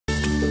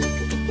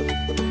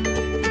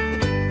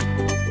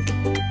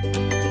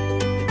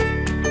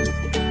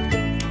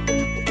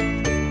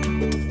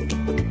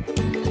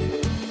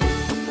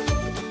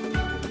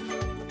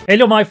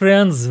Hello my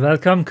friends,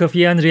 welcome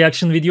Coffee and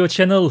Reaction video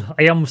channel.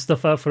 I am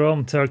Mustafa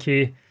from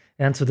Turkey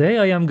and today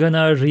I am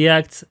gonna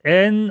react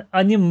an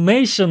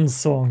animation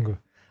song.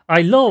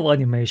 I love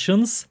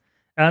animations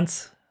and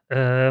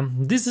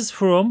this is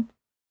from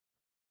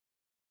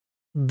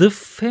the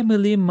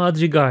Family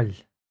Madrigal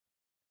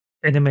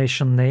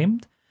animation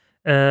named.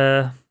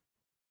 No,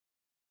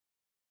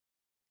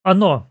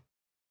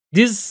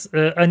 this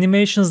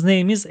animation's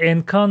name is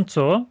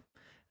Encanto.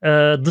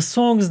 The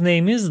song's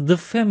name is The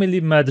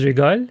Family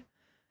Madrigal,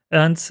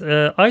 and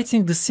I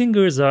think the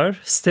singers are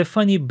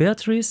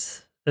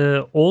Beatriz,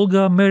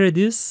 Olga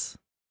Merediz,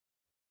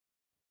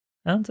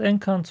 and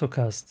Encanto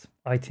cast,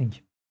 I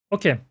think.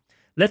 Okay,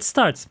 let's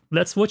start.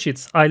 Let's watch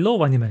it. I love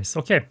animes.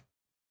 Okay.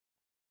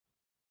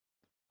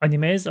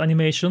 Animes,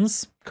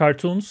 animations,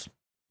 cartoons.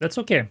 That's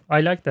okay. I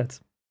like that.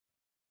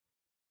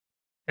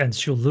 And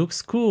she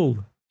looks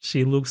cool.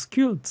 She looks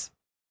cute.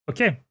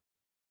 Okay.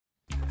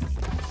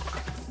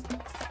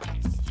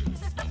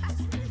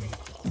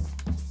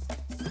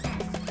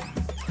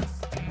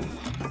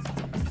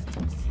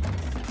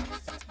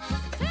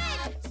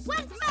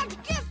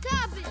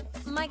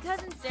 My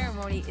cousin's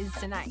ceremony is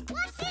tonight.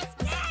 What's his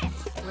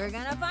gift? We're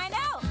gonna find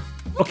out.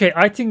 Okay,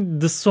 I think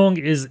the song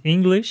is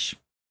English.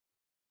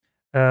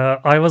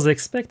 I was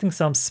expecting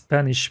some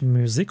Spanish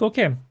music.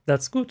 Okay,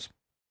 that's good.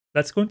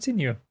 Let's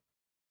continue.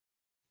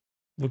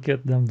 Look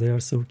at them, they are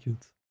so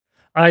cute.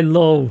 I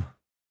love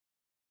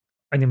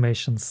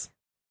animations.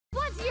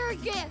 What's your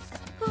gift?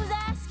 Who's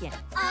asking?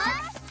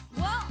 Us?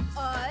 Well,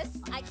 us.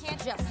 I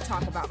can't just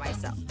talk about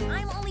myself.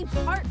 I'm only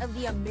part of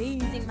the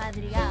amazing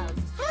Madrigals.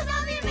 Who's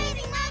on the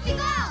amazing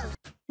Madrigals?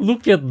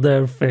 Look at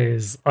their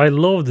face. I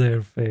love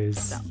their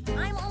face.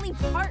 I'm only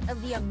part of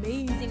the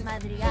amazing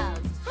Madrigals.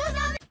 Who's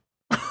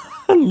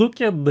on Look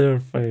at their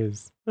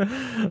face.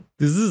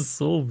 This is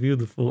so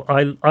beautiful.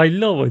 I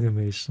love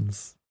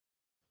animations.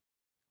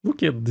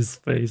 Look at these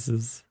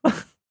faces.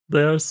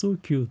 They are so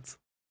cute.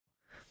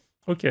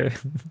 Okay.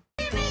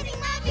 amazing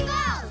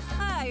Madrigals?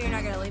 Ah, you're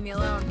not gonna leave me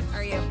alone,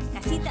 are you?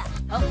 Casita,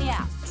 help me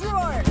out.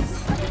 Drawers.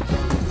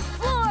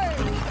 Floors.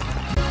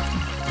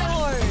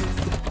 Doors.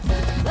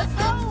 Let's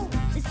go.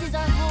 This is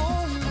our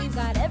home. We've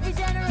got every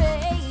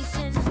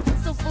generation.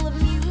 So full of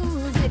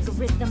music, a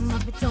rhythm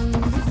of its own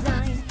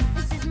design.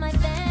 This is my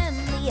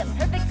family, a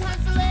perfect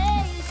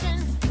constellation.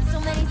 So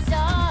many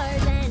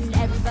stars and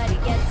everybody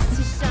gets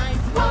to shine.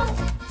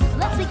 Whoa.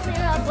 Let's be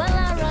clear up while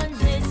I run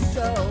this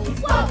show.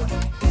 Whoa.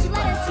 She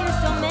let us hear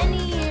so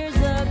many years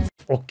ago.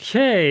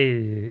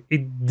 Okay.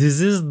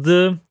 This is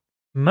the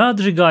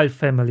Madrigal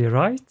family,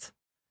 right?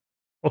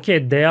 Okay,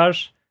 they are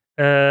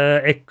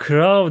a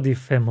crowdy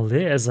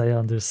family, as I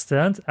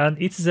understand,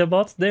 and it is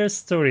about their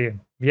story.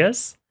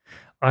 Yes,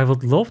 I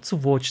would love to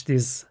watch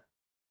this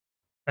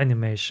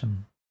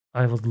animation.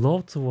 I would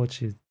love to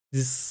watch it.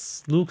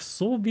 This looks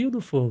so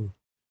beautiful.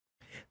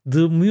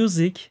 The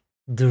music,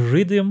 the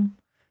rhythm,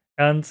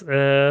 and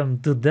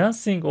the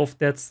dancing of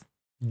that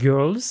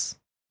girls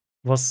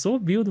was so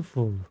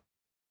beautiful.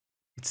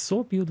 It's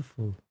so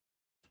beautiful.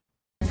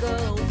 Go.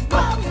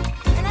 Whoa.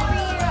 And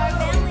every year our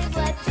family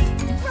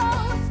blessings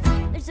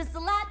grow. There's just a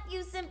lot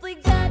you simply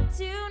got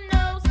to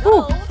know.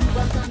 So,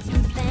 welcome to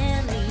the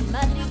Family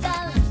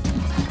Madrigal.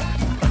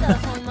 The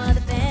home of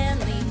the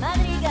Family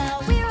Madrigal.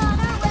 We're on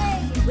our way,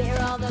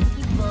 where all the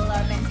people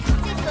are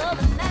fantastical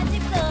and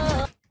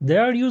magical. They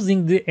are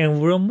using the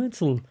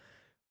environmental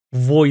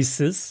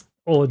voices,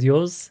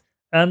 audios,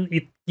 and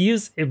it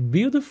gives a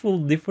beautiful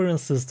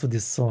differences to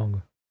this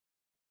song.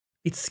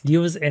 It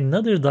gives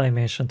another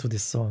dimension to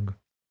this song.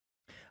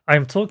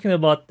 I'm talking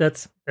about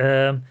that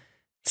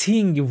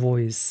ting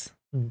voice.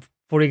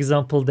 For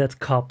example, that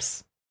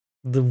cups,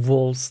 the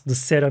walls, the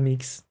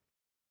ceramics.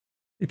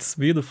 It's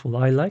beautiful.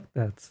 I like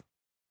that.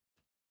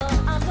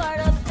 I'm part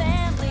of the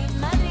Family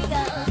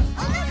Madrigal.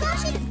 Oh my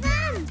gosh, it's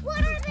them!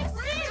 What are they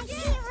saying? I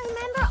can't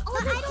remember. Oh,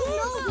 but I don't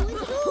know who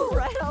is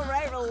who. All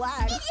right,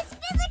 relax. It is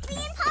physically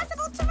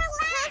impossible to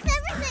relax.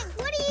 Everything.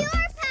 What are your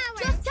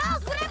powers? Just tell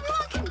us what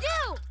everyone can do.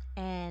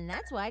 And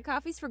that's why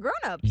coffee's for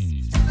grown-ups.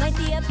 Might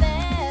be a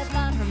bed,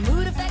 but her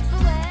mood affects the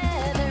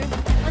weather.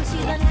 When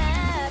she's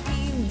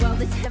unhappy, well,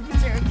 the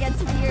temperature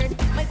gets weird.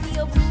 Might be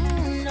a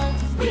Bruno.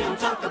 We don't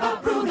talk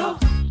about Bruno.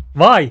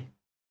 Why?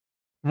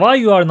 Why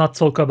you are not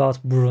talk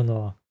about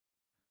Bruno?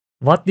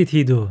 What did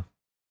he do?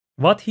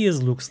 What he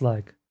looks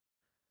like?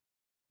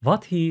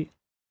 What he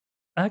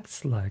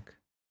acts like?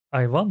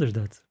 I wonder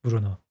that,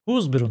 Bruno.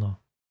 Who's Bruno?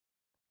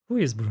 Who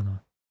is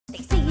Bruno? They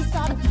say he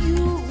saw the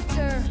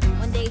future.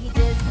 One day he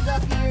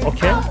disappeared.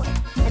 Okay. Whoa.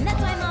 And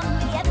that's why Mom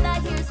Julieta,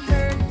 here's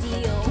her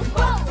deal.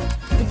 Whoa.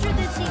 The truth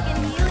is she can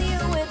heal you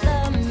with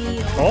a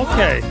meal.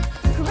 Okay.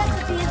 Her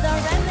recipes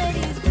are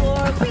remedies for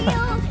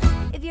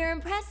real. If you're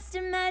impressed,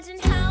 imagine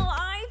how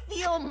I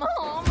feel,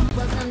 Mom.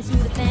 Welcome to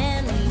the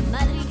Family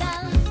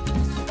Madrigal.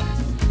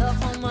 The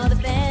home of the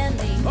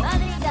Family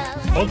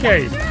Madrigal.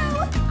 Okay.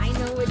 I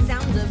know it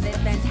sounds a bit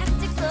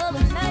fantastical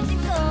and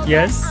magical.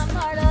 Yes. I'm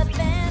part of the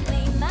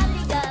Family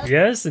Madrigal.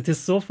 Yes, it is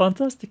so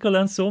fantastical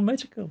and so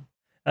magical.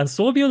 And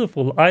so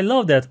beautiful. I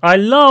love that. I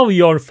love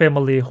your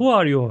family. Who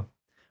are you?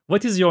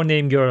 What is your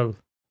name, girl?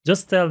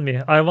 Just tell me.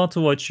 I want to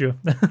watch you.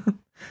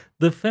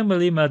 The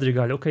Family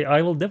Madrigal. Okay,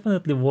 I will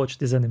definitely watch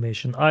this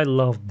animation. I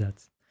loved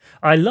that.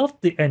 I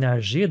loved the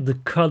energy, the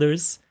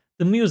colors,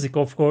 the music,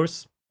 of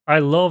course. I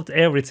loved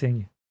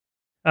everything.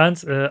 And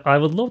I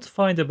would love to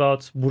find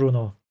about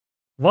Bruno.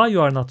 Why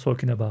you are not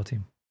talking about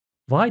him?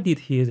 Why did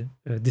he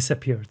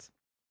disappeared?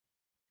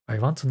 I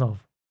want to know.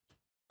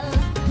 The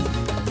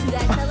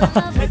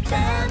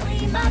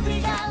Family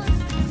Madrigal.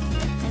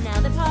 And now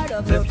they're part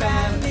of your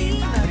Family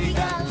Madrigal.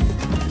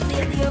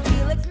 Silvio,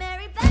 Felix,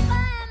 Mary, Peppa,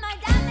 and my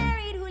got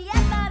married.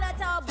 Julieta,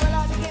 that's all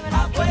Abuela became an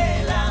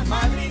Abuela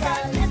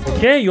Madrigal.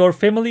 Okay, your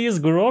family is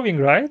growing,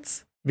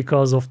 right?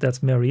 Because of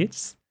that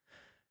marriage.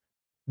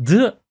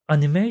 The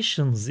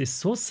animations is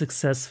so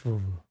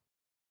successful.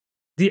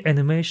 The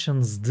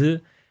animations,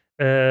 the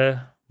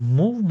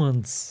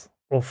movements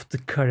of the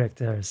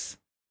characters.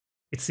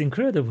 It's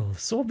incredible,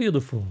 so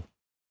beautiful.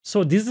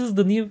 So this is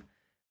the new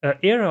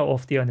era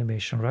of the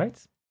animation, right?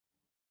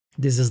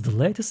 This is the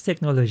latest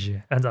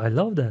technology, and I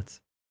love that.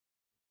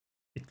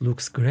 It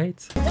looks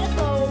great.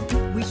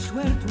 We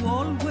swear to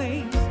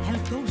always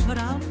help those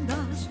around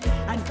us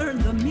and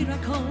earn the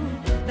miracle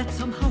that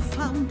somehow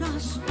found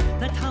us.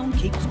 The town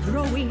keeps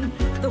growing,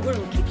 the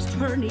world keeps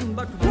turning,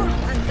 but work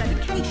and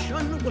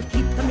dedication will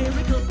keep the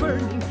miracle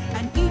burning,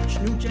 and each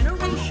new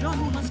generation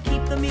must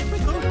keep the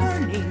miracle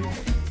burning.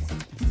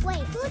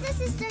 Wait, who's a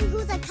sister and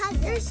who's a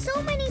cousin? There's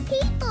so many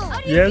people. How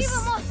do you Yes. keep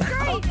them all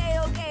straight?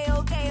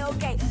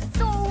 Okay.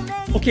 So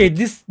many. Okay,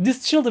 this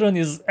children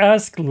is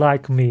ask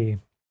like me.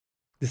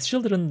 These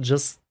children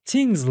just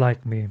things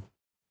like me.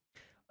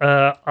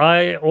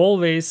 I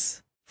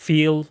always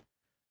feel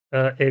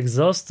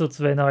exhausted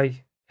when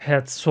I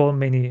had so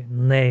many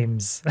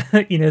names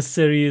in a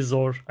series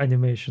or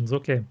animations.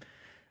 Okay,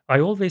 I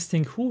always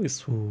think who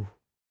is who?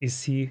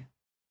 Is he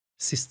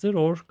sister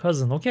or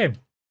cousin? Okay,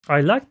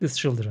 I like these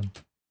children.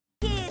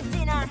 Kids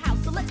in our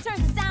house, so let's turn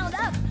the sound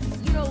up.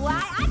 You know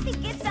why? I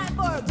think it's time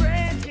for a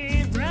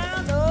grandkid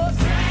roundup.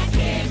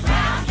 Grandkid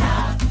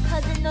roundup.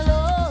 Cousin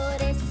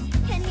Dolores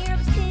can hear a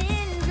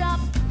pin drop.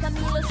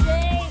 Camilo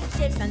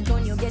shapes.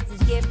 Antonio gets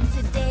his gift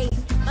today.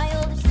 My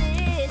older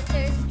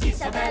sisters,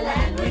 Isabella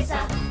and Luisa.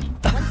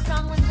 One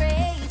strong, one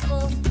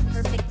graceful,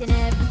 perfect in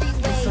every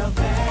way.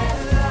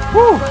 Isabella.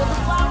 Woo! Throw the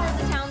flower,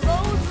 the town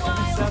goes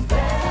wild.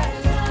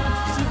 Isabella.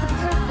 She's a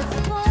perfect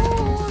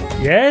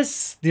golden.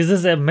 Yes, this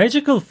is a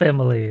magical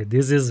family.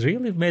 This is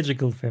really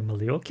magical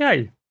family.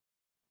 Okay,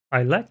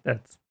 I like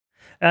that.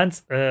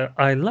 And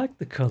I like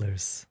the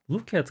colors.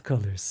 Look at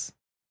colors.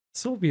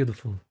 So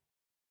beautiful.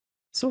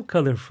 So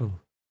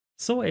colorful.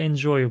 So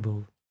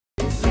enjoyable.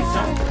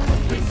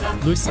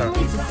 Luisa.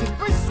 Lisa's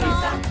super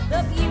strong,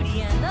 the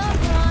beauty and the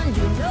fun,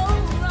 you know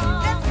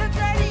wrong.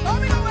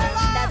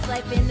 That's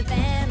life in the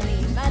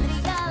Family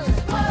Madrigal.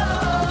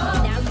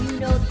 Now you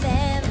know the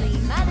Family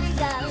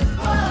Madrigal.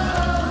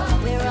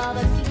 Where all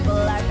the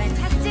people are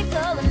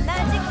fantastical and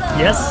magical.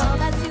 Yes.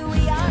 That's who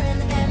we are in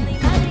the Family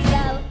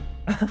Madrigal.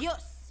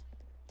 Adios.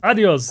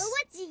 Adios. But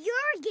what's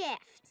your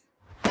gift?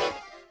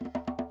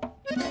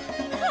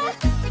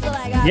 Well, I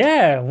got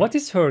Yeah, what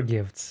is her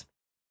gift?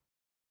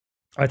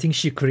 I think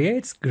she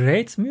creates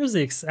great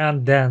musics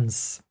and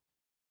dance.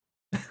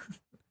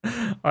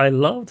 I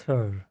loved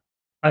her.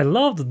 I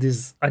loved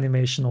this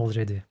animation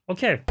already.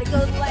 Okay. to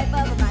go the life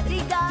of a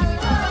Madrigal.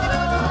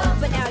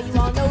 But now you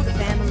all know the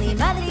Family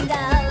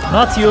Madrigal.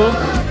 Not you.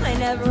 I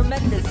never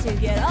meant this to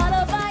get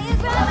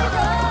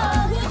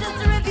autobiographical. Just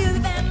to review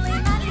the Family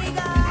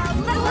Madrigal.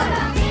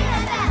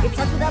 It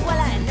starts with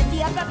Abuela and then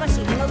Tia Peppa,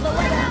 she knows the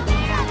weather.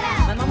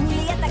 My mom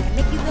Julieta can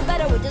make you feel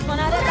better with just one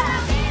out of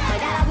that. My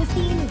dad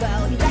Agustin,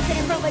 well, he's acting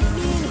in front of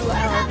me,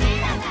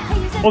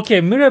 well. Okay,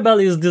 Mirabel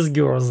is this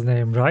girl's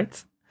name,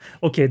 right?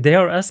 Okay, they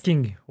are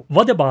asking,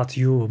 what about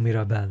you,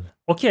 Mirabel?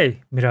 Okay,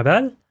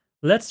 Mirabel,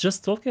 let's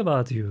just talk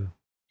about you.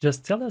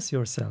 Just tell us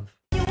yourself.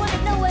 You wanna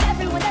know what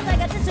everyone does? I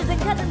got sisters and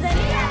cousins and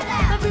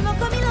my primo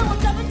Camilo won't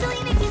stop until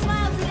he makes you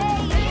smile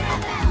today.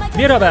 My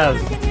cousin Mirabel.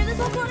 Dolores can hear this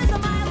whole corner's a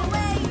mile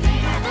away.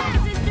 My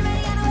sister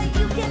Eddie, I know that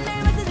you can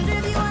marry my sister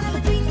if you wanna.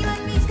 Between you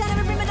and me, she's kind of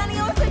a prima donna.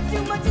 You always say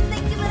too much and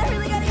thank you, but I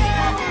really gotta go.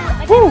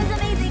 My Woo.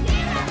 family's amazing,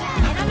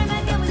 and I'm in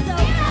my family, so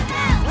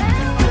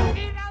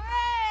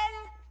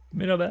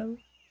Mirabel?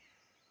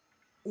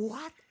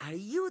 What are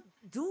you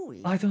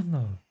doing? I don't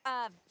know.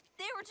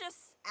 They were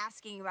just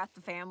asking about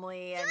the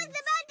family and She was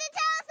about to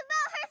tell us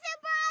about her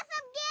super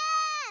awesome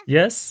gift!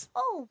 Yes?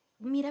 Oh,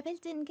 Mirabel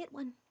didn't get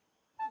one.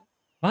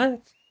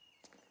 What?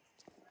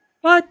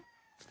 What?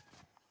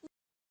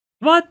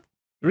 What?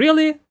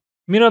 Really?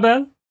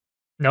 Mirabel?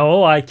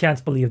 No, I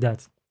can't believe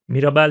that.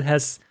 Mirabel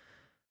has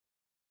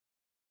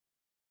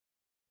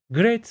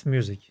great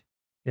music.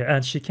 Yeah,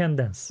 and she can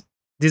dance.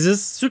 This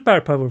is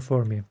superpower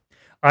for me.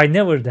 I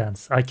never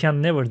dance. I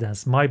can never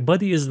dance. My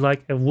body is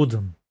like a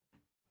wooden.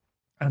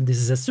 And this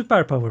is a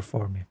superpower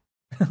for me.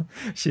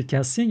 She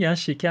can sing and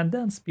she can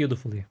dance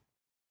beautifully.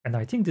 And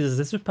I think this is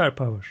a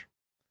superpower.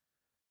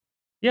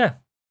 Yeah,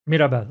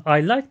 Mirabel,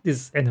 I like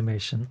this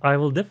animation. I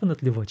will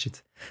definitely watch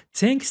it.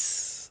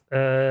 Thanks,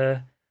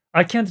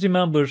 I can't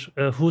remember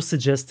who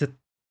suggested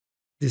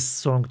this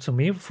song to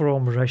me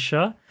from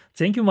Russia.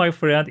 Thank you, my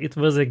friend. It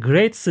was a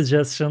great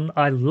suggestion.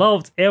 I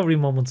loved every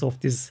moment of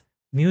this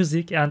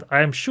music, and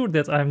I'm sure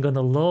that I'm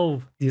gonna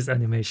love this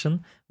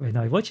animation when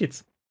I watch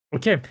it.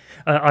 Okay,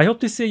 I hope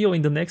to see you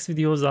in the next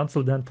videos.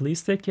 Until then,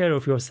 please take care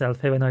of yourself.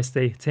 Have a nice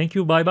day. Thank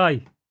you. Bye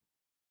bye.